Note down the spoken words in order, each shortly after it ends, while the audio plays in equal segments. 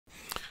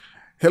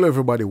Hello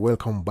everybody,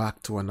 welcome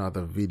back to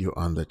another video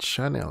on the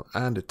channel,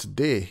 and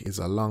today is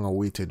a long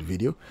awaited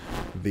video,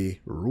 the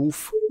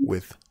roof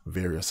with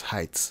various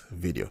heights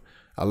video.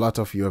 A lot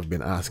of you have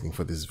been asking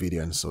for this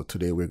video, and so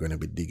today we're going to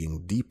be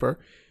digging deeper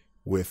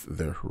with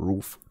the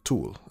roof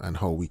tool and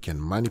how we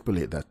can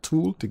manipulate that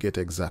tool to get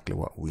exactly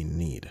what we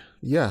need.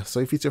 Yeah,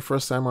 so if it's your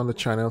first time on the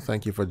channel,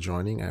 thank you for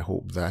joining. I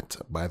hope that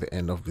by the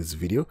end of this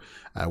video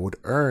I would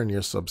earn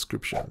your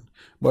subscription,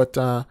 but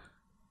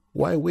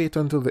why wait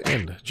until the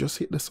end? Just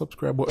hit the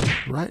subscribe button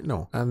right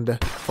now.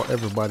 And for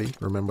everybody,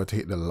 remember to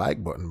hit the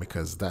like button,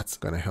 because that's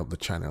going to help the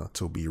channel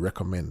to be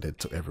recommended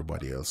to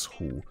everybody else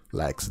who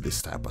likes this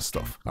type of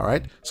stuff. All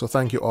right. So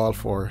thank you all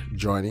for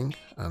joining.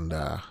 And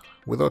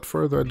without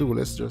further ado,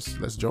 let's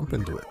jump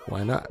into it.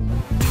 Why not?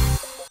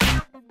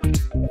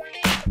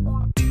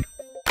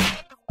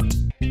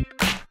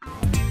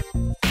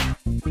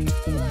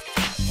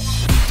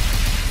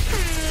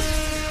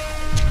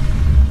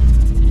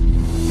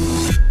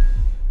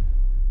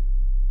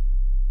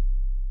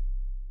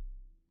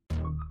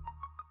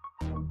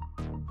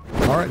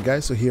 Alright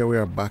guys, so here we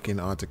are back in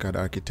AutoCAD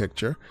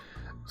Architecture,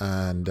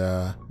 and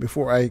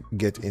before I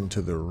get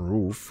into the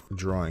roof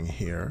drawing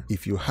here,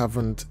 if you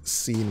haven't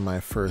seen my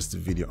first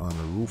video on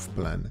the roof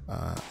plan,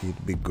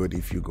 it'd be good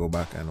if you go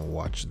back and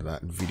watch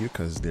that video,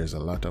 because there's a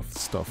lot of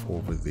stuff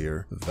over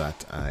there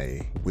that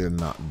I will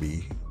not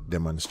be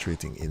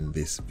demonstrating in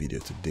this video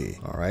today.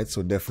 All right,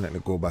 so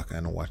definitely go back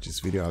and watch this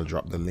video. I'll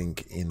drop the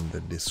link in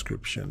the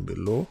description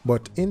below.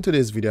 But in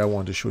today's video, I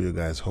want to show you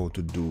guys how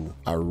to do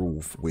a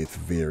roof with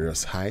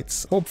various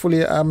heights.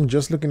 Hopefully, I'm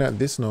just looking at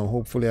this now.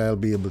 Hopefully I'll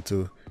be able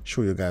to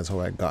show you guys how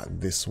I got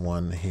this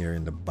one here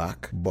in the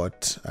back,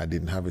 but I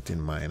didn't have it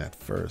in mind at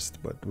first,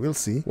 but we'll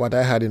see. What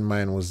I had in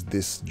mind was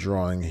this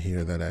drawing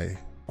here that I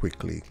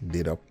quickly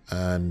did up,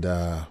 and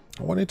I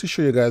wanted to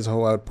show you guys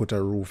how I'd put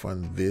a roof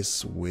on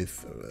this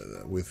with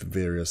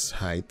various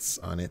heights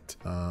on it.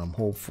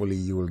 Hopefully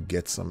you will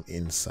get some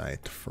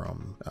insight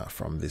from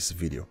this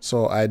video.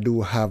 So I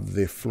do have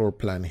the floor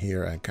plan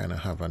here. I kind of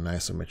have an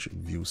isometric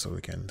view so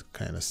we can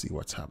kind of see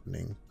what's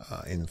happening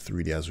in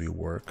 3D as we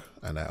work,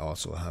 and I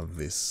also have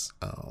this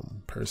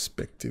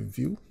perspective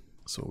view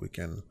so we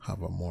can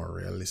have a more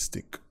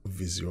realistic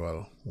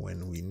visual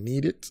when we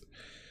need it.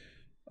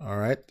 All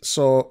right,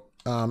 so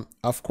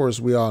of course,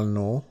 we all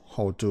know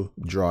how to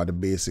draw the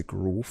basic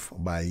roof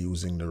by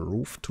using the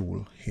roof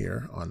tool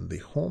here on the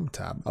home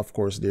tab. Of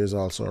course, there's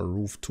also a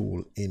roof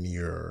tool in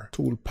your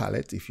tool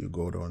palette if you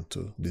go down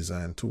to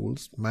design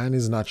tools. Mine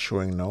is not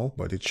showing now,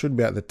 but it should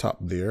be at the top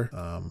there.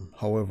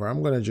 However,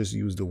 I'm going to just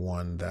use the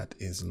one that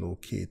is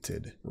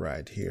located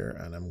right here,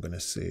 and I'm going to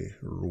say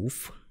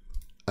roof.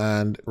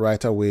 And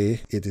right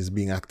away it is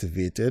being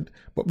activated.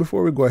 But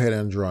before we go ahead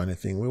and draw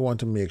anything, we want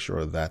to make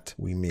sure that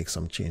we make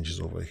some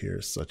changes over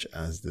here, such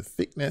as the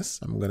thickness.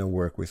 I'm going to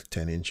work with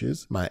 10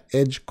 inches. My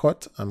edge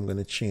cut, I'm going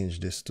to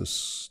change this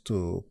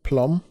to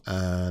plumb,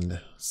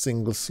 and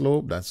single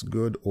slope, that's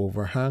good.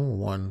 Overhang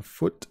 1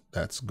 foot,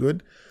 that's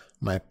good.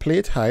 My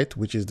plate height,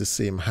 which is the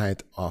same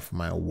height of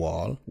my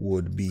wall,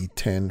 would be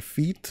 10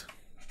 feet.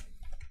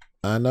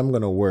 And I'm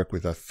going to work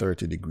with a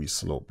 30-degree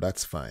slope.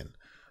 That's fine.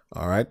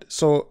 All right.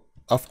 So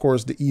of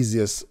course, the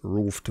easiest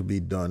roof to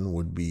be done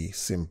would be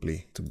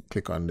simply to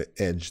click on the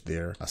edge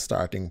there, a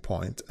starting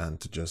point, and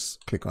to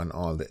just click on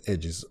all the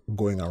edges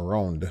going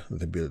around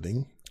the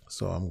building.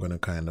 So I'm going to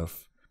kind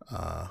of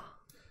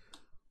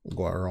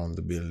go around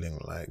the building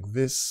like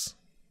this.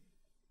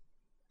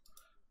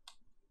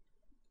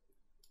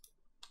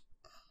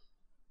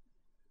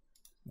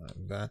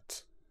 Like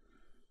that.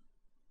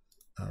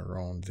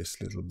 Around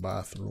this little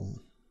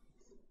bathroom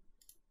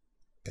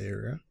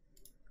area.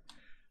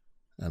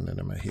 And then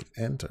I'm going to hit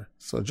enter.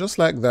 So just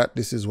like that,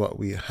 this is what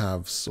we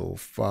have so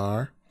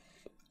far.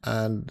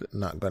 And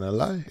not gonna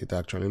lie, it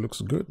actually looks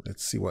good.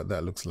 Let's see what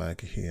that looks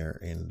like here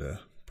in the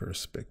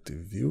perspective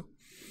view.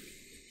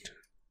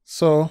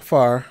 So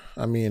far,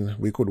 I mean,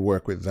 we could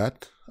work with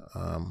that.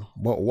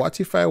 But what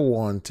if I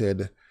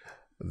wanted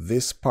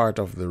this part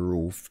of the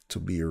roof to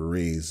be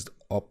raised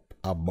up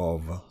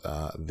above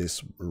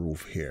this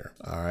roof here?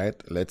 All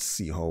right, let's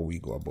see how we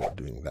go about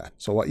doing that.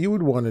 So what you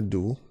would want to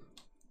do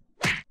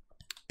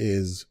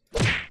is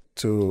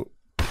to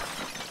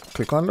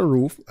click on the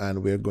roof,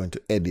 and we're going to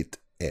edit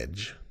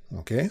edge.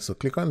 Okay, so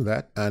click on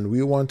that, and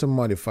we want to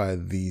modify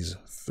these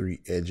 3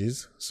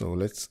 edges. So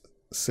let's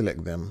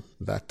select them,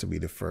 that to be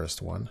the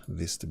first one,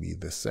 this to be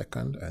the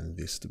second, and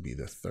this to be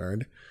the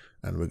third,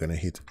 and we're going to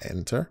hit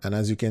enter. And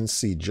as you can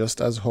see,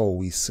 just as how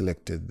we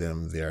selected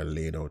them, they are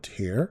laid out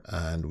here,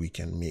 and we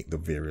can make the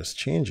various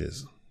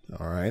changes.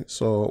 All right,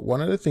 so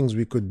one of the things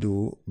we could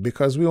do,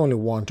 because we only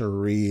want to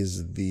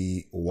raise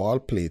the wall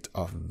plate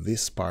of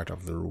this part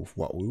of the roof,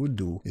 what we would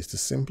do is to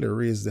simply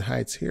raise the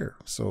heights here.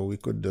 So we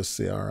could just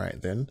say, all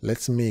right, then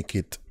let's make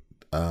it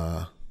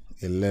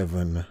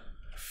 11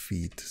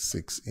 feet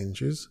 6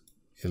 inches,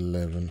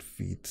 11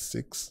 feet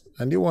 6.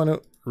 And you want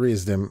to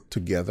raise them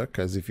together,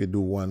 because if you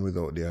do one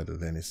without the other,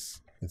 then it's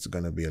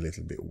going to be a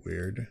little bit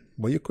weird.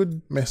 But you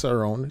could mess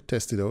around,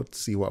 test it out,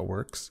 see what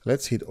works.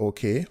 Let's hit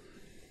OK.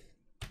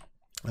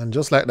 And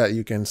just like that,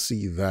 you can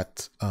see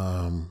that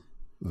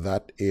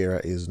that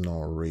area is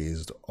now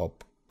raised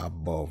up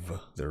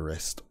above the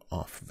rest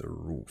of the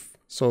roof.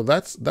 So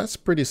that's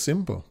pretty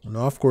simple.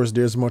 Now, of course,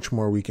 there's much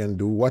more we can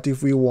do. What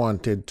if we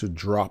wanted to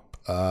drop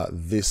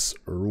this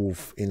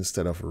roof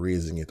instead of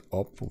raising it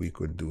up? We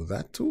could do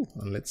that too.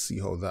 And let's see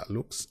how that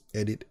looks.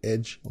 Edit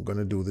edge. I'm going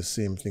to do the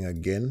same thing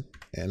again.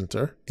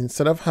 Enter.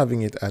 Instead of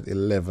having it at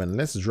 11,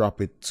 let's drop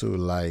it to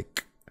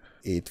like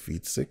 8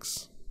 feet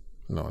 6.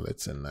 No,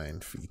 let's say 9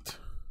 feet.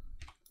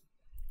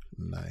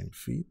 9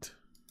 feet.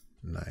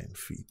 9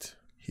 feet.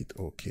 Hit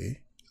OK.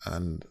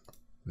 And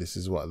this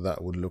is what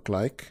that would look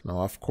like.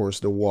 Now, of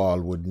course, the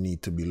wall would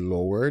need to be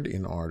lowered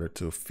in order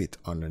to fit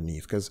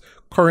underneath, because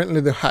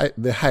currently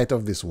the height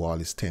of this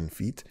wall is 10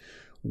 feet.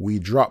 We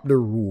drop the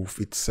roof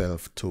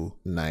itself to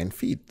 9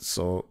 feet.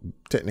 So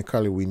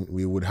technically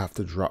we would have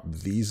to drop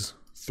these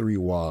 3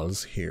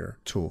 walls here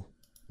to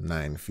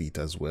 9 feet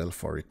as well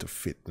for it to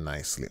fit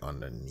nicely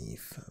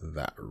underneath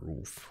that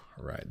roof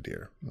right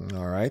there.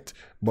 All right.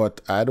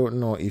 But I don't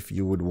know if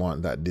you would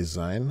want that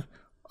design.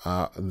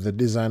 The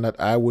design that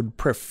I would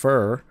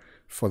prefer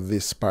for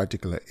this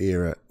particular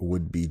area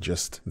would be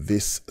just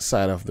this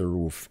side of the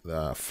roof,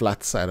 the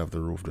flat side of the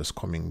roof, just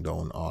coming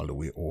down all the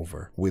way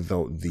over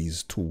without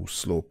these 2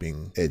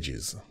 sloping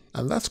edges.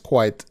 And that's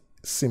quite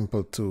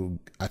simple to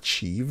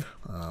achieve.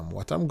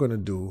 What I'm going to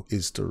do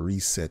is to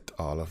reset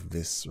all of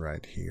this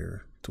right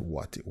here to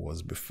what it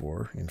was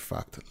before. In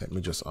fact, let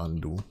me just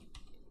undo.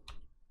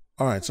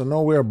 All right, so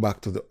now we're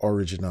back to the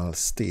original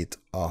state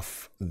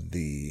of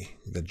the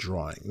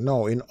drawing.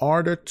 Now, in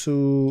order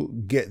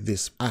to get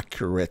this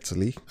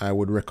accurately, I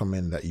would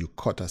recommend that you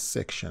cut a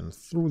section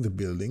through the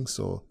building.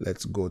 So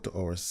let's go to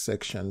our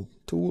section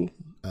tool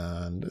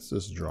and let's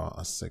just draw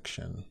a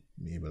section,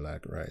 maybe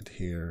like right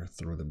here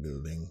through the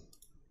building.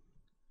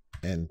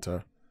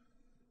 Enter.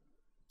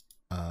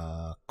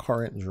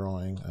 Current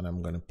drawing, and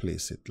I'm going to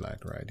place it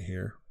like right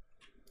here.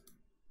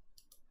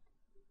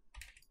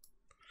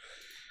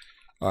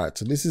 All right,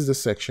 so this is the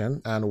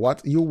section, and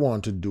what you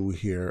want to do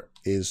here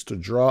is to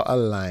draw a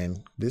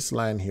line. This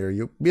line here,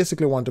 you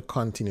basically want to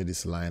continue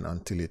this line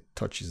until it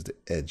touches the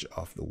edge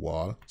of the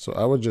wall. So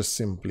I would just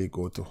simply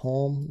go to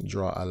home,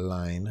 draw a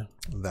line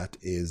that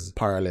is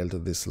parallel to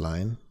this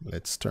line.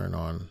 Let's turn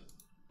on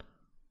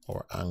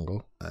our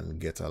angle and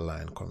get a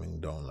line coming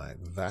down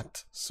like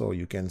that. So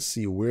you can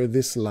see where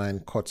this line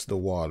cuts the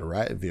wall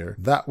right there.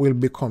 That will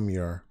become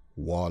your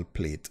wall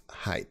plate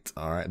height.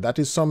 All right, that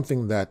is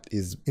something that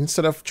is,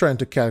 instead of trying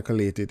to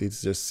calculate it,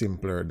 it's just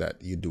simpler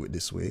that you do it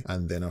this way.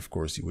 And then of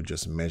course you would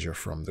just measure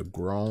from the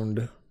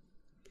ground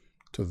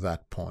to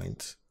that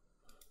point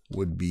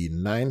would be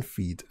 9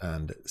 feet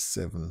and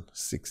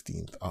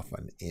 7/16 of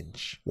an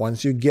inch.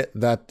 Once you get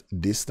that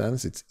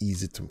distance, it's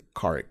easy to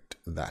correct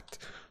that.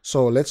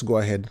 So let's go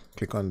ahead,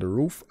 click on the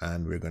roof,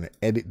 and we're going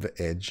to edit the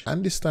edge.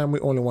 And this time we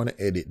only want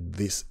to edit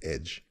this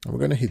edge. And we're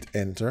going to hit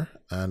enter,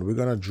 and we're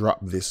going to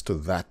drop this to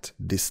that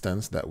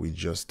distance that we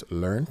just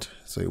learned.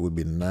 So it would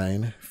be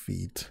 9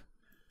 feet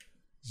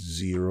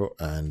 0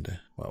 and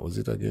what was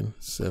it again?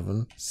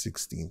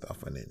 7/16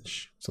 of an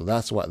inch. So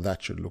that's what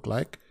that should look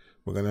like.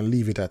 We're going to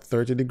leave it at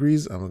 30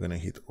 degrees and we're going to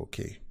hit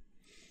OK.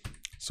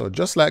 So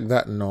just like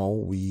that, now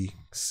we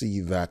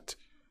see that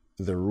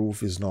the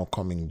roof is now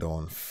coming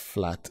down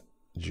flat,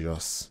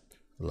 just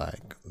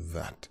like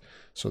that.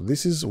 So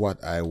this is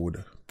what I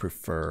would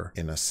prefer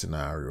in a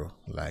scenario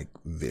like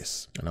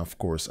this. And of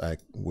course, I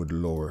would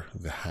lower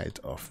the height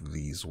of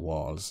these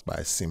walls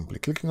by simply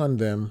clicking on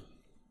them,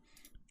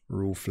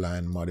 roof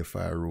line,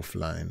 modify roof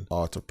line,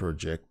 auto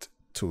project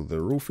to the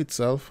roof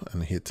itself,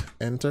 and hit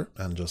enter.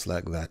 And just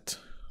like that,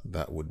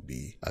 that would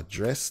be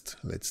addressed.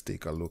 Let's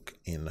take a look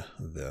in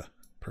the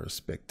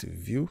perspective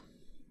view.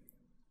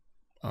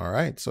 All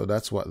right, so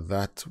that's what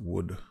that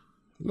would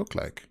look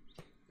like.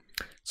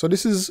 So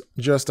this is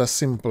just a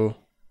simple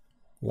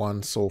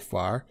one so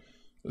far.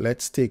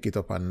 Let's take it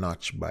up a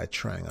notch by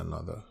trying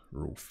another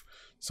roof.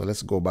 So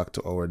let's go back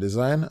to our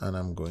design, and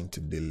I'm going to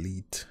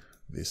delete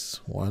this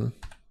one.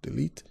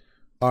 Delete.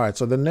 All right,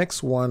 so the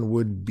next one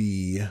would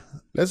be,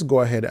 let's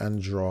go ahead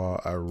and draw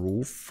a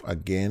roof.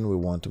 Again, we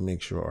want to make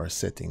sure our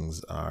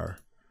settings are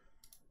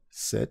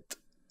set,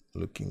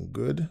 looking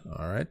good.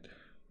 All right,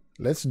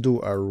 let's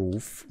do a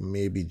roof,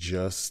 maybe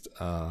just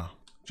a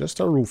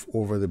roof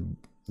over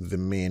the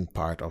main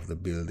part of the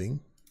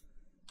building.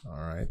 All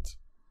right,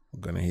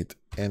 I'm gonna hit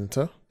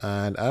enter,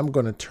 and I'm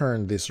gonna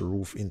turn this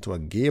roof into a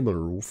gable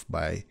roof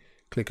by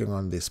clicking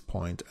on this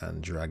point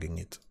and dragging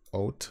it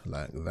out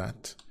like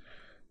that.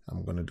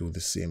 I'm going to do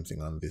the same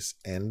thing on this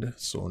end.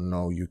 So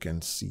now you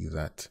can see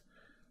that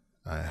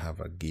I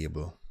have a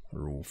gable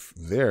roof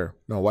there.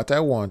 Now what I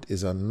want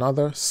is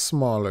another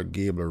smaller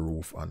gable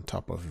roof on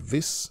top of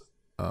this,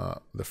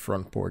 the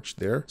front porch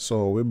there.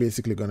 So we're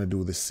basically going to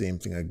do the same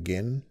thing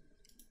again.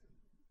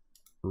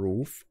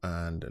 Roof,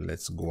 and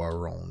let's go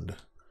around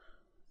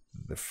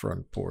the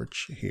front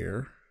porch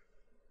here.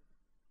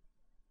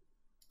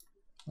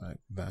 Like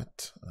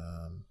that.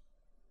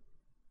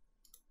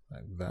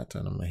 Like that,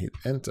 and I'm going to hit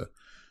enter.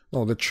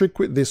 Now the trick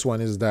with this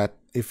one is that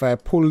if I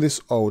pull this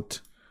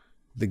out,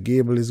 the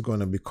gable is going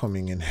to be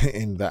coming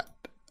in that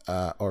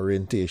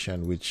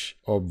orientation, which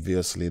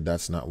obviously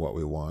that's not what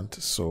we want.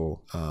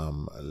 So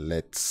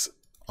let's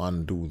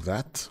undo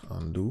that.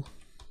 Undo.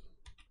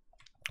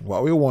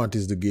 What we want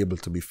is the gable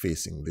to be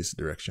facing this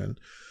direction.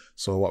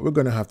 So what we're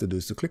going to have to do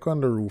is to click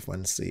on the roof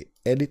and say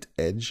edit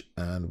edge,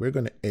 and we're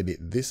going to edit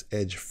this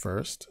edge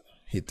first.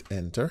 Hit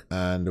enter,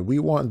 and we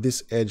want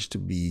this edge to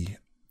be,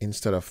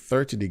 instead of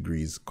 30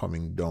 degrees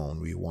coming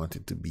down, we want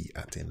it to be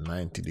at a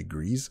 90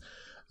 degrees,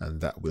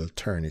 and that will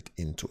turn it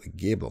into a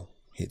gable.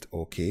 Hit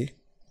OK.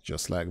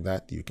 Just like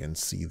that, you can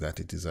see that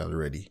it is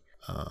already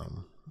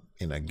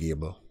in a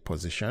gable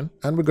position.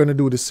 And we're going to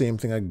do the same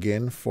thing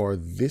again for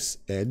this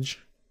edge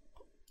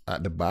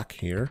at the back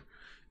here.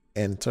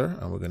 Enter,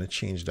 and we're going to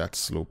change that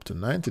slope to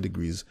 90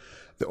 degrees.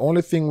 The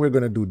only thing we're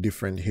going to do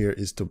different here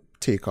is to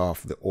take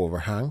off the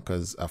overhang,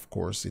 because of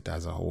course it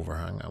has an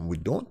overhang and we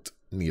don't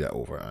need an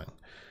overhang.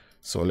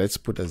 So let's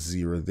put a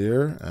 0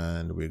 there,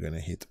 and we're going to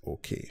hit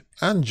OK.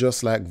 And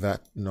just like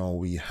that, now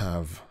we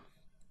have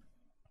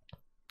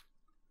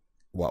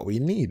what we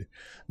need.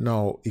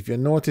 Now if you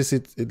notice,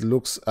 it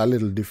looks a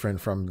little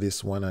different from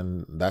this one,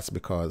 and that's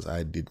because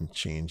I didn't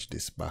change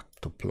this back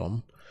to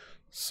plumb.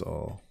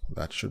 So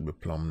that should be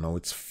plumb. Now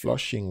it's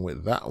flushing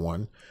with that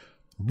one,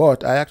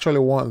 but I actually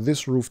want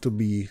this roof to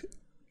be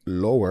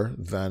lower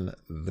than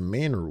the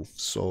main roof.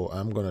 So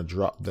I'm going to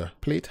drop the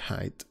plate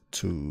height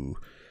to,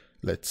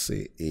 let's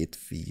say, 8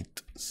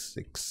 feet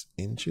 6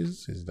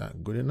 inches. Is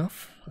that good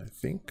enough? I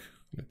think.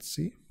 Let's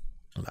see.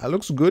 That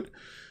looks good.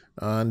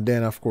 And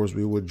then of course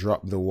we would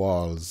drop the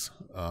walls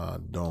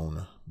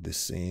down the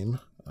same.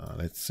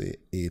 Let's say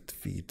 8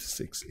 feet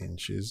 6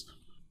 inches.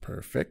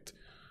 Perfect.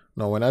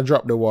 Now when I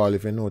drop the wall,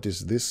 if you notice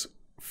this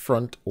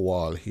front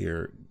wall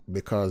here,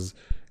 because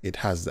it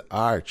has the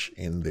arch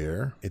in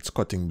there, it's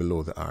cutting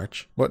below the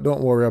arch. But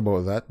don't worry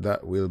about that.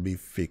 That will be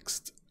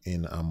fixed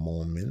in a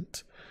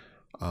moment.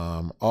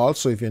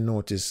 Also, if you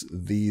notice,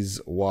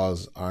 these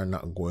walls are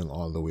not going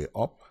all the way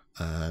up,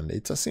 and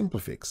it's a simple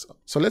fix.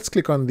 So let's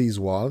click on these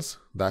walls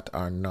that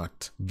are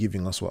not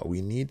giving us what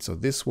we need. So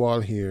this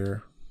wall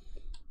here,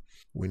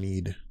 we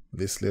need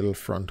this little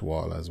front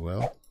wall as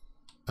well.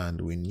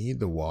 And we need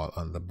the wall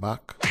on the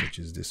back, which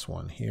is this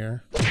one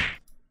here.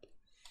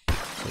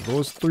 So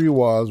those 3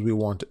 walls, we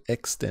want to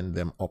extend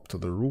them up to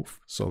the roof.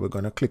 So we're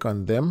going to click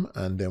on them,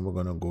 and then we're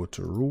going to go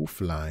to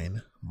roof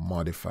line,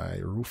 modify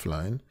roof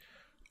line,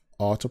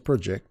 auto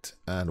project.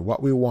 And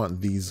what we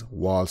want these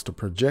walls to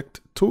project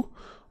to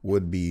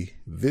would be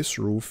this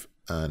roof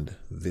and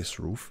this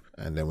roof.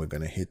 And then we're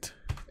going to hit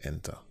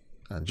enter.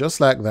 And just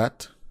like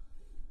that,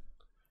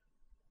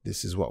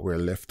 this is what we're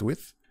left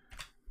with.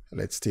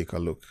 Let's take a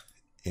look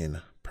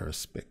in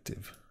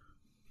perspective.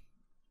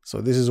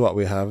 So this is what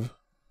we have,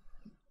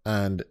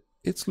 and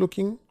it's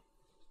looking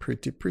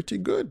pretty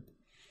good.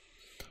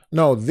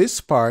 Now this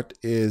part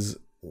is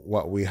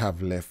what we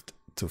have left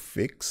to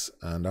fix,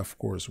 and of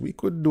course we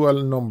could do a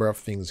number of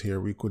things here.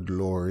 We could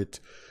lower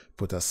it,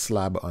 put a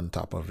slab on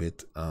top of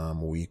it.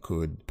 We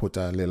could put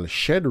a little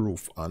shed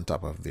roof on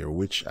top of there,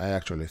 which I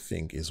actually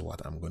think is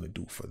what I'm going to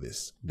do for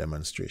this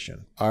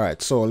demonstration. All right,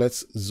 so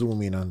let's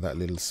zoom in on that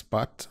little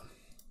spot.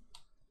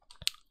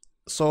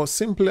 So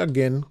simply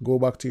again, go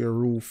back to your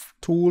roof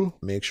tool,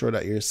 make sure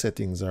that your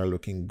settings are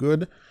looking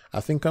good.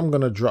 I think I'm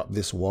going to drop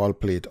this wall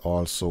plate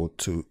also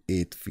to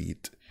 8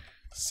 feet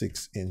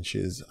 6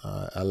 inches.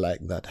 I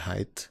like that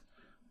height,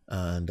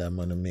 and I'm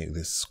going to make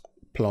this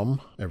plumb.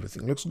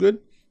 Everything looks good,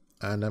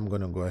 and I'm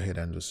going to go ahead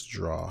and just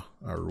draw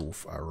a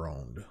roof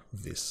around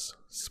this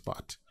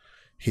spot.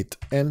 Hit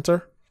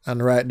enter,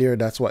 and right there,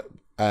 that's what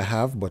I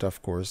have, but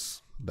of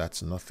course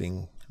that's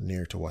nothing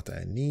near to what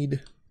I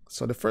need.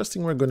 So the first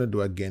thing we're going to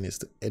do again is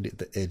to edit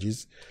the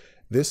edges.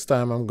 This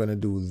time I'm going to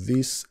do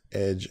this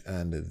edge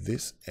and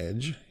this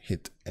edge.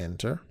 Hit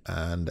enter,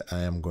 and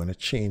I am going to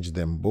change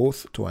them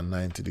both to a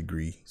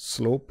 90-degree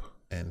slope.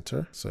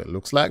 Enter. So it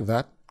looks like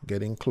that,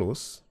 getting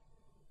close.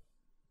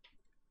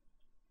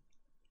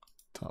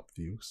 Top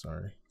view,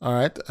 sorry. All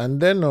right,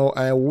 and then now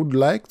I would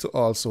like to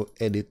also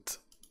edit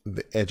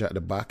the edge at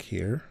the back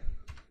here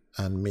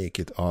and make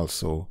it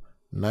also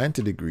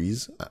 90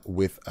 degrees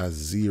with a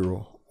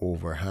 0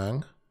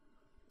 overhang.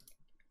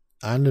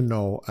 And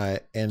now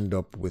I end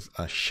up with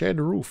a shed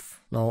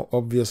roof. Now,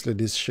 obviously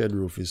this shed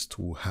roof is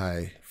too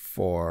high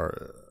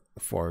for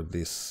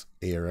this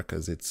area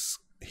because it's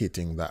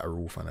hitting that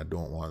roof, and I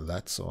don't want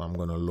that. So I'm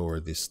going to lower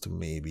this to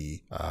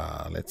maybe,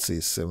 let's say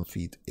 7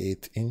 feet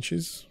 8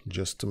 inches,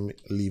 just to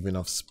leave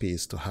enough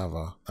space to have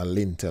a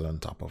lintel on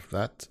top of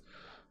that.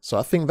 So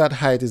I think that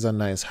height is a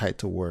nice height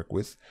to work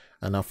with.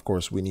 And of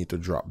course we need to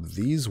drop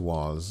these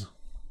walls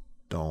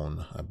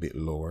down a bit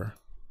lower.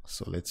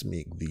 So let's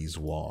make these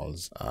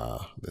walls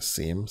the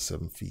same,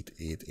 7 feet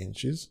 8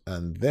 inches.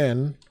 And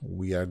then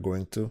we are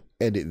going to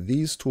edit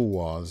these 2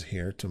 walls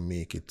here to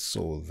make it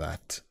so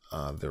that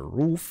the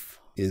roof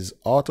is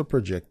auto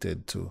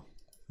projected to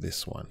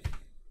this one.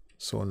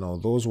 So now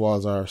those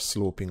walls are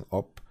sloping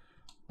up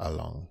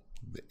along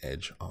the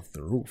edge of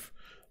the roof.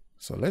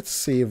 So let's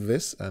save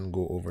this and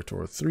go over to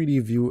our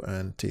 3D view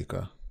and take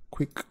a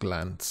quick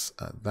glance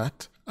at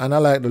that. And I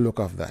like the look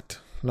of that.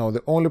 Now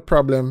the only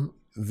problem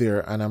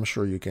there, and I'm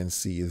sure you can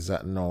see, is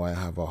that now I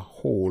have a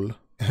hole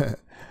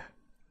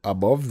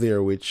above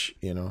there, which,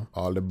 you know,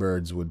 all the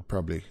birds would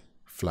probably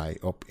fly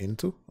up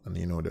into. And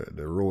you know,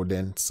 the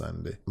rodents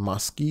and the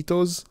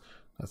mosquitoes,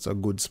 that's a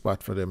good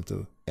spot for them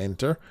to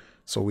enter.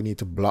 So we need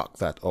to block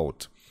that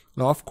out.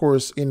 Now, of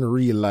course, in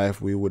real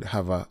life, we would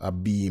have a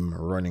beam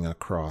running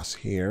across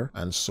here.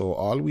 And so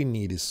all we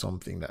need is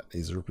something that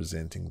is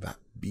representing that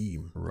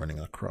beam running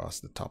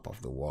across the top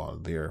of the wall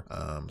there.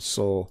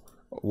 So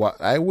what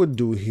I would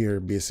do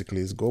here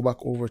basically is go back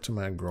over to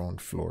my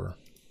ground floor.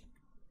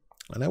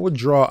 And I would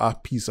draw a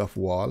piece of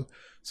wall.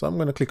 So I'm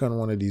going to click on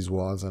one of these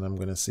walls and I'm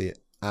going to say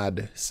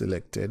add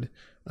selected.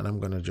 And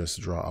I'm going to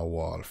just draw a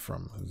wall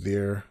from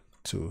there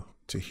to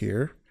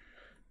here.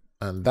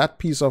 And that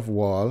piece of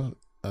wall,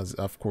 as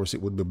of course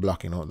it would be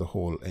blocking out the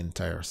whole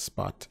entire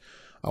spot.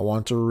 I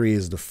want to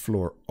raise the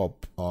floor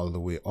up all the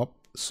way up.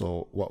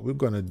 So what we're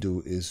going to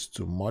do is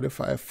to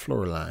modify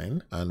floor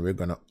line, and we're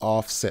going to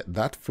offset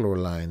that floor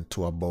line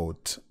to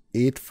about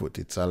 8 foot.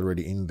 It's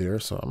already in there.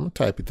 So I'm going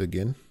to type it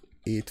again,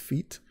 8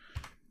 feet,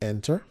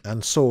 enter.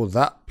 And so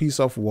that piece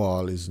of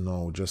wall is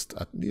now just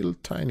a little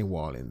tiny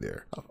wall in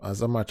there.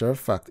 As a matter of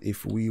fact,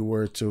 if we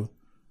were to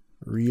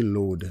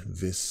reload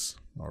this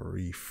or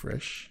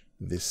refresh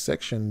this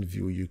section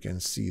view, you can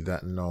see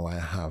that now I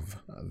have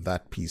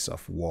that piece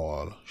of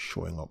wall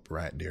showing up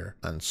right there.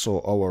 And so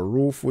our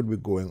roof would be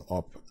going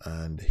up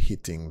and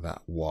hitting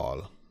that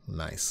wall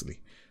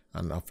nicely.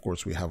 And of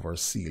course we have our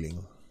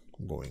ceiling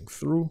going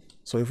through.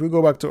 So if we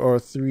go back to our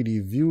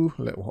 3D view,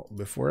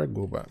 before I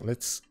go back,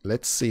 let's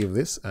save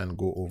this and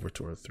go over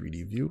to our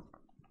 3D view,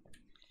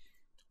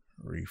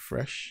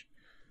 refresh.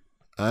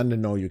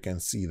 And now you can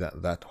see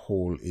that that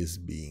hole is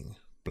being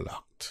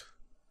blocked.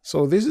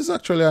 So this is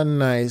actually a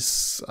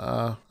nice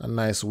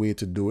way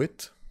to do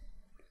it.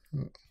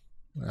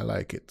 I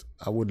like it.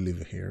 I would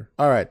live here.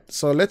 All right,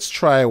 so let's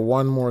try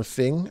one more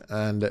thing.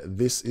 And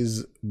this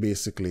is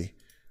basically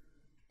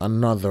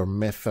another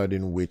method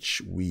in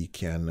which we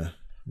can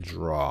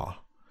draw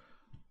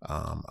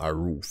a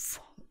roof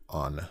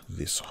on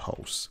this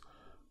house.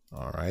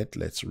 All right,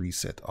 let's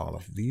reset all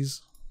of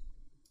these.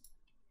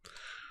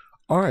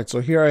 All right, so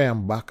here I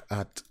am back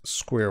at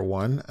square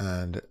one,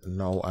 and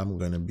now I'm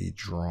going to be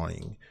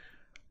drawing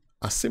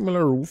a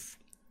similar roof,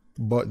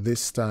 but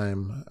this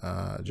time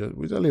just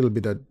with a little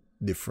bit of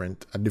a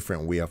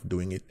different way of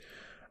doing it.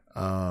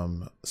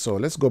 So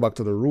let's go back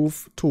to the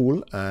roof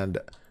tool, and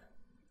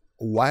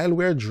while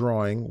we're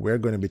drawing, we're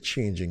going to be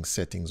changing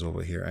settings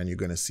over here, and you're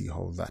going to see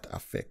how that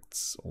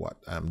affects what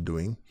I'm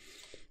doing.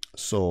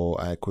 So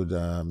I could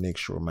make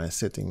sure my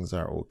settings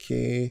are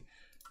okay.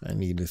 I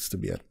need this to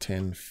be at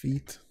 10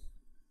 feet.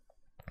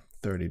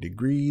 30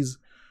 degrees.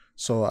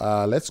 So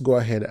let's go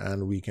ahead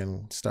and we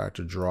can start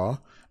to draw.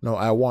 Now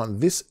I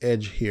want this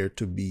edge here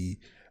to be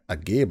a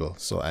gable.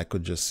 So I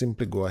could just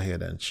simply go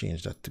ahead and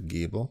change that to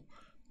gable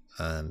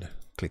and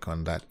click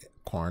on that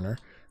corner.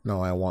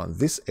 Now I want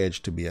this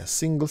edge to be a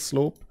single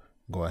slope.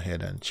 Go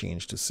ahead and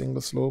change to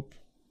single slope.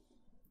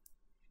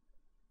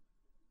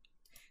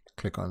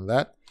 Click on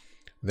that.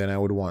 Then I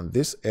would want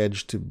this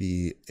edge to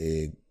be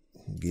a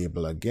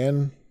gable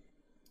again.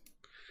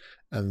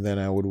 And then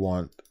I would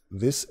want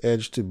this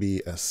edge to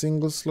be a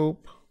single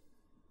slope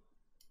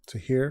to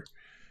here.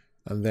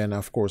 And then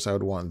of course I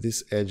would want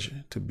this edge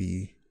to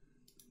be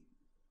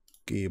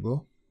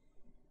gable.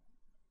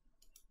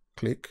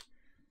 Click.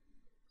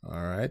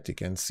 All right, you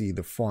can see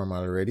the form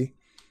already.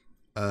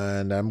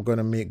 And I'm going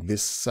to make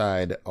this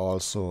side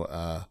also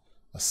a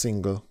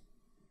single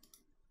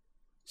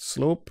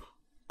slope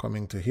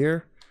coming to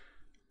here.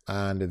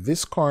 And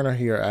this corner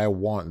here, I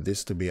want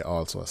this to be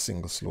also a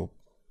single slope.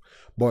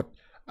 But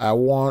I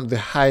want the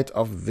height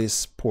of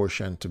this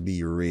portion to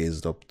be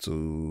raised up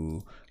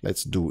to,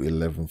 let's do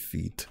 11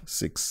 feet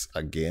 6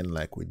 again,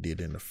 like we did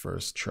in the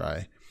first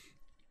try.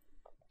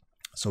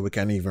 So we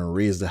can even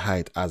raise the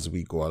height as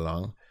we go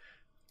along.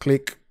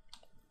 Click,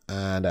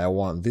 and I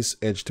want this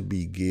edge to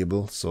be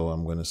gable. So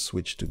I'm going to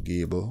switch to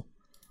gable.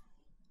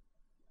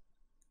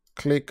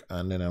 Click,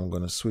 and then I'm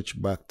going to switch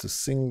back to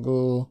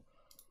single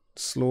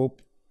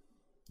slope.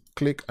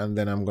 Click, and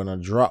then I'm going to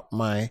drop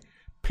my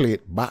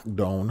plate back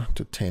down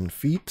to 10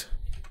 feet.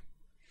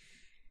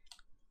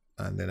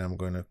 And then I'm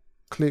going to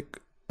click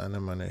and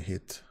I'm going to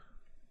hit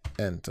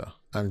enter.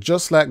 And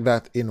just like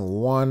that, in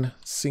one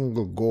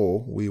single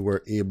go, we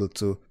were able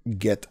to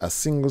get a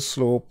single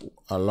slope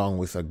along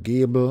with a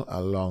gable,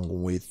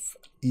 along with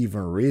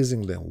even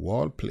raising the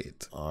wall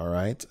plate. All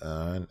right.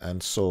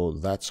 And so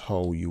that's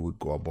how you would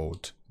go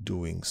about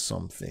doing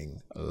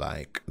something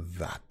like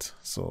that.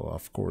 So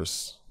of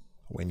course,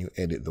 when you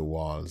edit the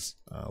walls,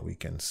 we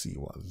can see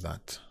what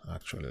that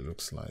actually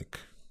looks like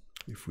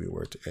if we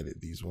were to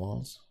edit these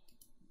walls.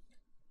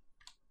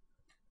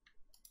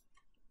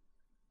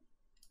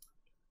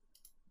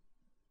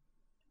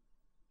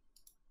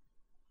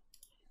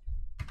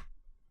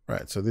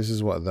 Right, so this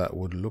is what that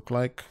would look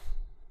like.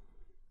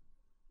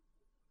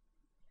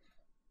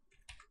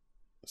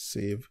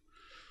 save.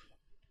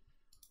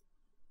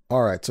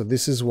 All right, so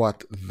this is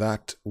what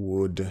that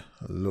would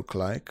look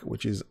like,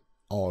 which is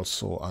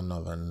also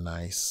another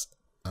nice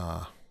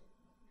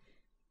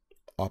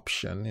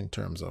option in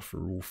terms of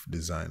roof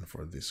design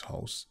for this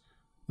house.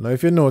 Now,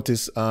 if you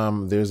notice,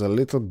 there's a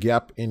little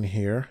gap in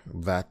here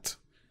that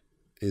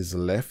is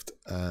left,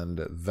 and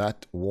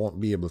that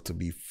won't be able to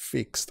be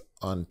fixed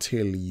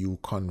until you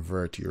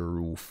convert your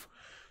roof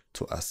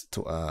to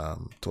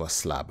a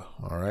slab.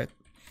 All right,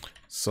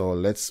 so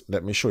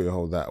let me show you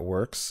how that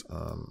works.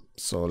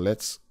 So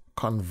let's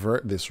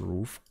convert this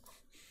roof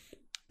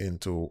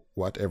into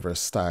whatever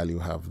style you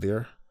have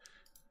there.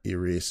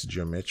 Erase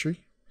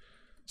geometry.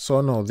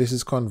 So now this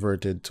is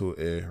converted to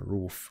a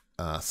roof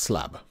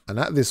slab, and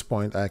at this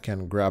point I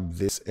can grab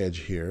this edge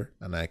here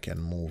and I can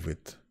move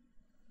it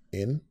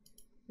in.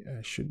 Yeah,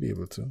 I should be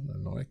able to.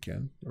 No, I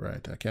can.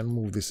 Right, I can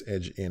move this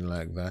edge in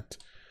like that,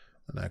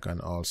 and I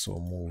can also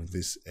move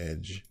this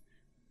edge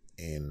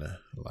in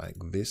like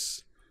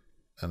this,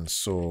 and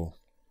so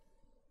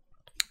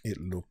it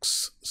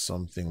looks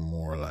something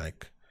more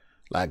like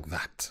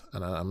that.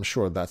 And I'm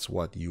sure that's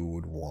what you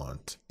would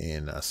want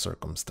in a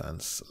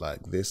circumstance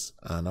like this.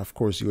 And of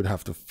course you would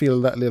have to fill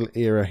that little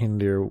area in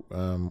there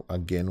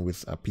again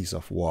with a piece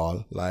of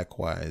wall,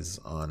 likewise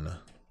on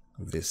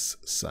this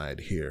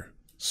side here.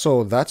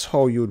 So that's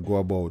how you'd go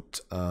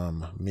about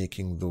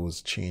making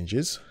those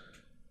changes.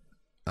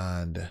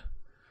 And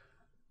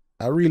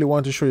I really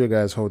want to show you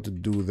guys how to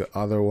do the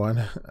other one.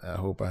 I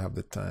hope I have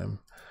the time,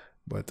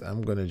 but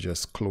I'm gonna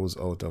just close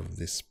out of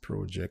this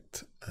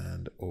project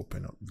and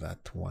open up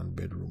that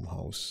 1-bedroom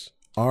house.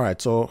 All right,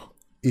 so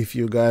if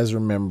you guys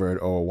remembered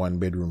our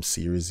 1-bedroom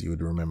series, you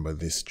would remember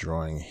this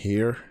drawing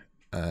here.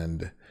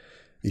 And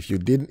if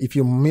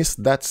you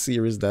missed that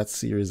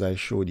series I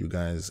showed you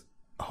guys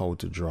how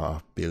to draw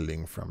a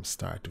building from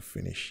start to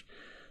finish,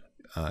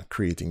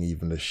 creating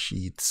even the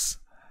sheets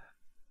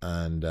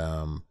and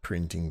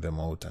printing them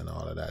out and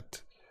all of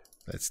that.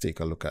 Let's take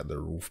a look at the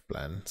roof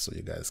plan so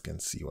you guys can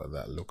see what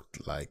that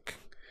looked like.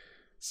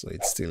 So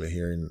it's still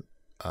here in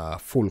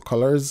full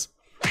colors,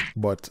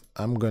 but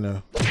I'm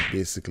gonna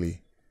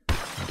basically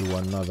do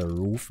another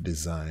roof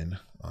design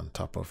on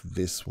top of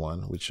this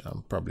one, which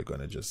I'm probably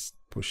gonna just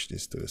push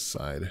this to the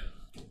side,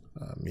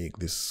 make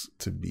this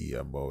to be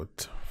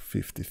about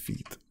 50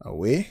 feet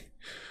away.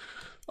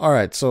 All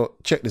right, so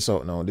check this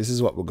out now. This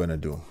is what we're gonna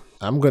do.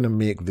 I'm gonna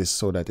make this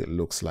so that it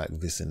looks like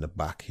this in the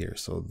back here.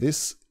 So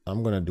this,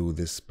 I'm gonna do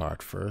this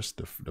part first,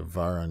 the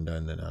veranda,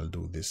 and then I'll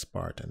do this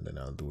part, and then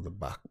I'll do the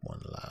back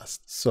one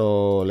last.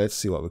 So let's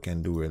see what we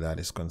can do where that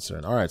is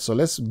concerned. All right, so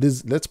let's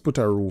put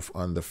a roof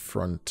on the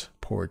front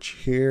porch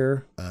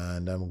here,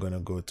 and I'm gonna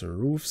go to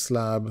roof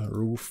slab,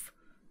 roof,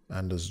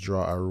 and just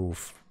draw a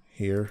roof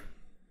here.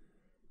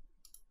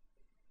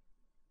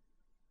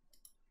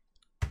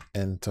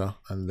 Enter,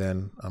 and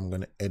then I'm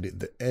gonna edit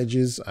the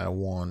edges. I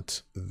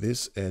want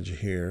this edge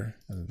here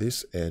and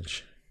this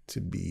edge to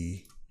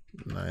be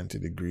 90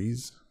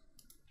 degrees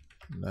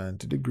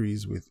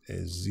with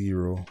a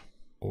 0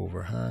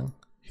 overhang.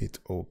 Hit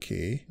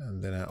OK,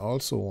 and then I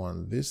also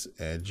want this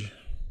edge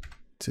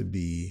to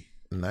be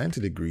 90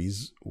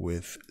 degrees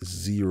with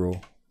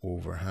 0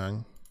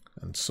 overhang.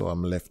 And so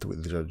I'm left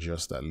with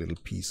just that little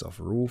piece of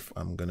roof.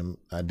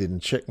 I didn't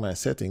check my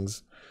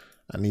settings.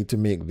 I need to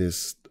make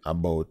this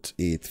about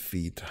 8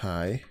 feet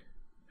high,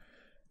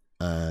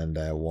 and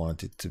I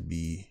want it to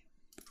be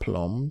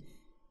plumb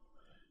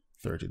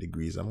 30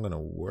 degrees. I'm gonna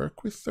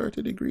work with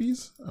 30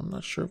 degrees. I'm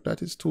not sure if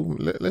that is too.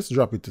 Let's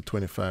drop it to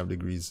 25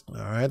 degrees.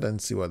 All right, and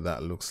see what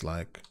that looks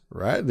like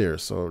right there.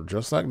 So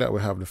just like that,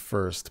 we have the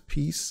first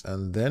piece,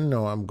 and then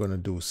now I'm gonna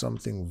do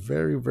something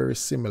very, very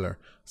similar.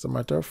 As a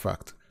matter of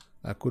fact,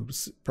 I could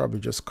probably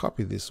just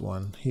copy this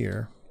one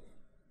here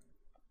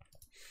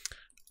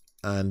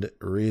and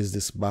raise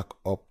this back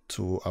up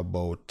to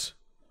about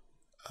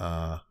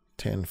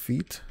 10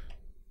 feet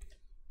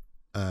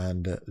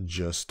and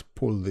just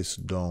pull this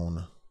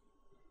down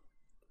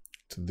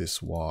to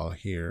this wall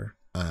here.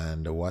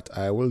 And what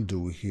I will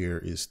do here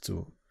is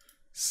to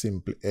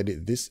simply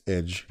edit this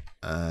edge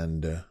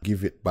and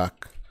give it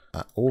back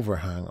an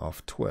overhang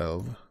of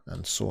 12,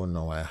 and so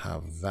now I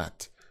have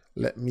that.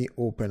 Let me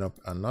open up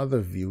another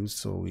view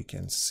so we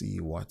can see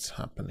what's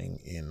happening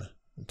in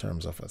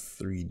terms of a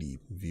 3D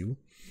view.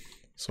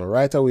 So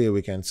right away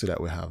we can see that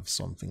we have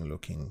something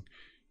looking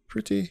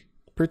pretty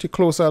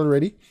close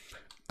already,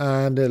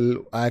 and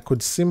I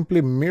could simply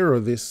mirror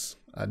this.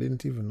 I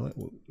didn't even know it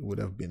would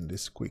have been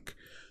this quick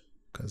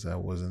because I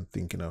wasn't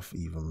thinking of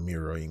even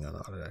mirroring and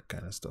all of that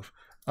kind of stuff.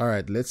 All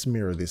right, let's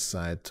mirror this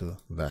side to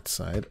that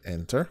side.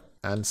 Enter,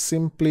 and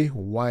simply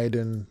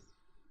widen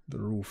the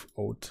roof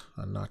out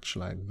a notch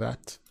like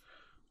that.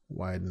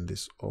 Widen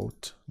this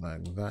out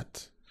like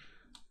that,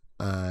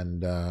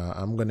 and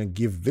I'm gonna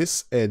give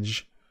this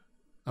edge.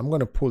 I'm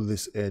going to pull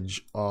this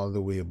edge all the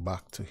way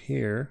back to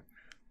here,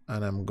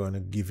 and I'm going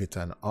to give it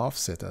an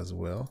offset as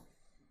well.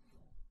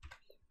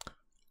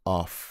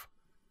 Off.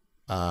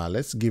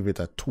 Let's give it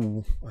a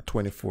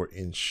 24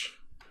 inch,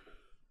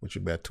 which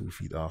would be a 2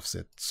 feet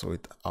offset, so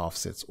it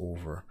offsets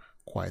over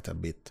quite a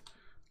bit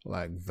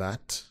like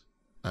that.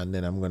 And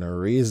then I'm going to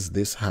raise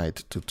this height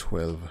to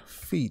 12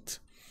 feet.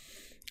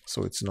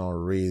 So it's now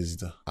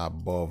raised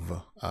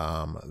above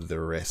the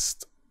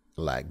rest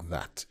like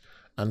that.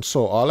 And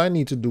so all I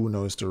need to do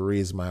now is to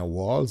raise my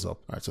walls up.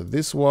 All right, so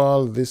this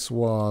wall,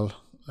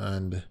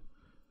 and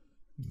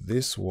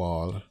this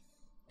wall,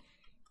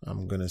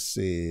 I'm going to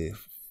say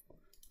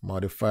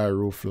modify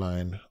roof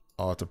line,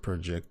 auto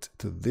project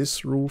to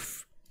this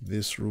roof,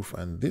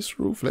 and this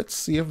roof. Let's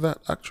see if that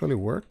actually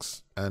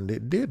works. And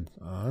it did.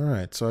 All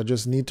right, so I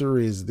just need to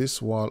raise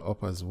this wall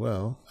up as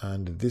well,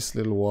 and this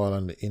little wall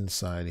on the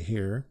inside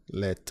here.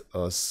 Let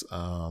us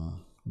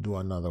do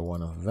another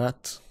one of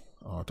that.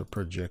 Auto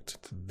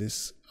project to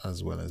this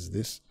as well as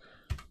this.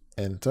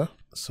 Enter.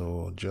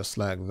 So just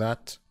like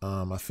that.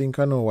 I think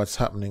I know what's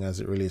happening as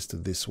it relates to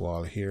this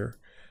wall here.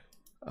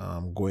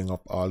 Going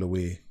up all the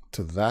way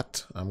to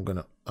that. I'm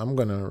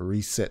gonna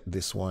reset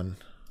this one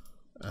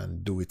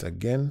and do it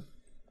again.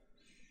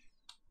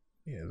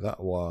 Yeah, that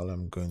wall,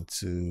 I'm going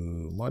to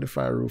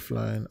modify roof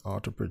line,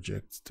 auto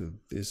project to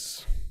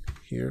this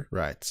here.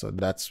 Right, so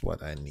that's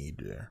what I need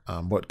there.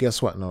 But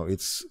guess what now?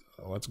 It's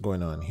what's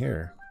going on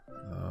here.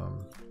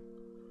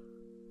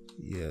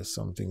 Yeah,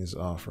 something is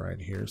off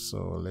right here.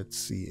 So let's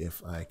see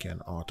if I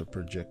can auto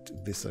project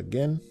this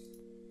again.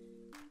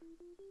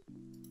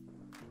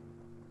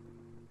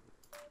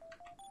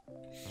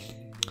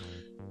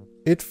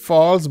 It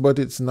falls, but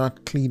it's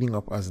not cleaning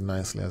up as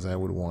nicely as I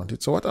would want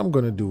it. So what I'm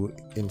going to do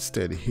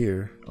instead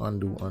here,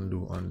 undo.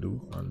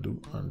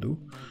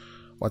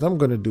 What I'm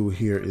going to do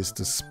here is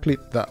to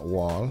split that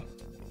wall.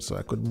 So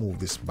I could move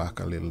this back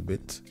a little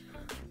bit.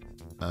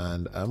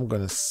 And I'm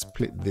going to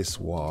split this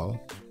wall.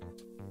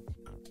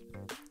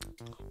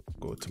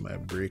 Go to my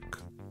break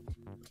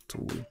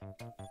tool.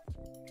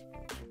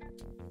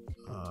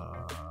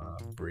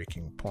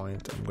 Breaking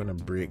point. I'm going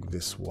to break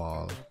this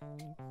wall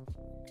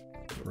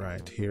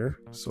right here.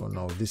 So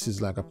now this is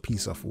like a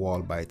piece of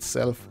wall by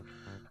itself,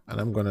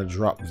 and I'm gonna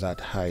drop that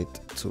height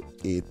to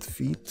 8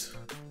 feet.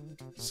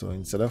 So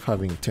instead of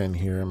having 10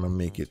 here, I'm gonna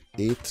make it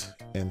 8.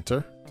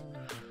 Enter.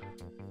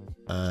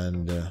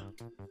 And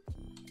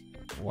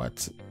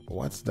what's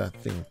that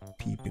thing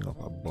peeping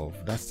up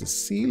above? That's the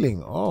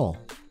ceiling. Oh,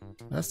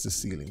 that's the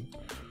ceiling.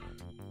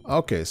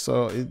 Okay,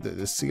 so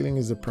the ceiling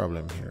is the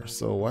problem here.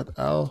 So what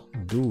I'll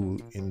do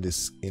in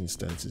this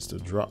instance is to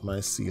drop my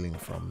ceiling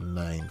from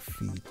 9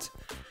 feet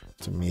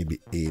to maybe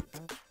 8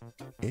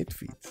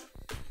 feet.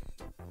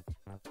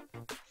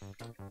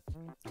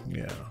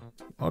 Yeah,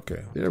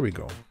 okay, there we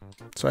go.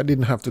 So I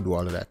didn't have to do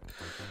all of that.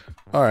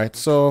 All right,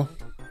 so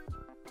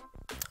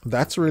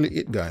that's really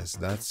it, guys.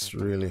 That's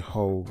really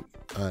how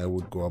I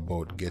would go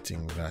about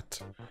getting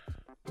that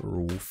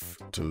roof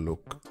to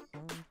look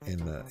in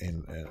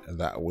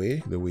that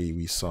way, the way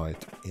we saw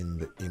it in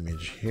the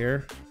image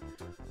here,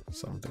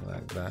 something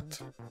like that.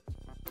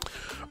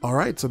 All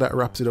right, so that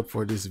wraps it up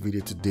for this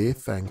video today.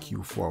 Thank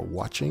you for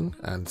watching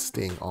and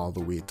staying all the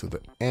way to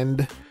the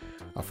end.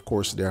 Of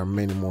course, there are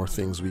many more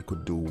things we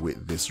could do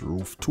with this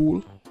roof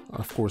tool.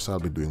 Of course, I'll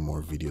be doing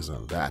more videos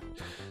on that,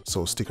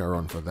 so stick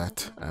around for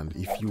that. And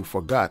if you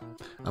forgot,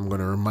 I'm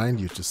going to remind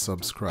you to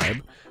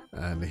subscribe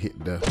and hit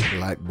the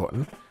like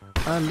button.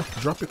 And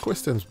drop your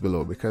questions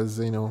below, because,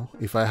 you know,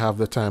 if I have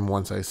the time,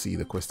 once I see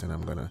the question,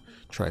 I'm gonna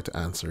try to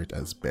answer it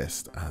as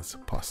best as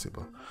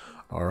possible.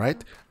 All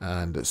right,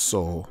 and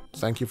so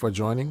thank you for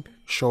joining.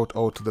 Shout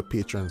out to the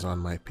patrons on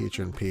my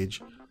Patreon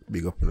page.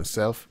 Big up on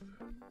yourself.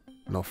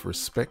 Enough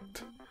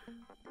respect.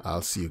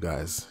 I'll see you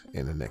guys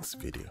in the next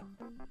video.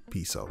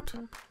 Peace out.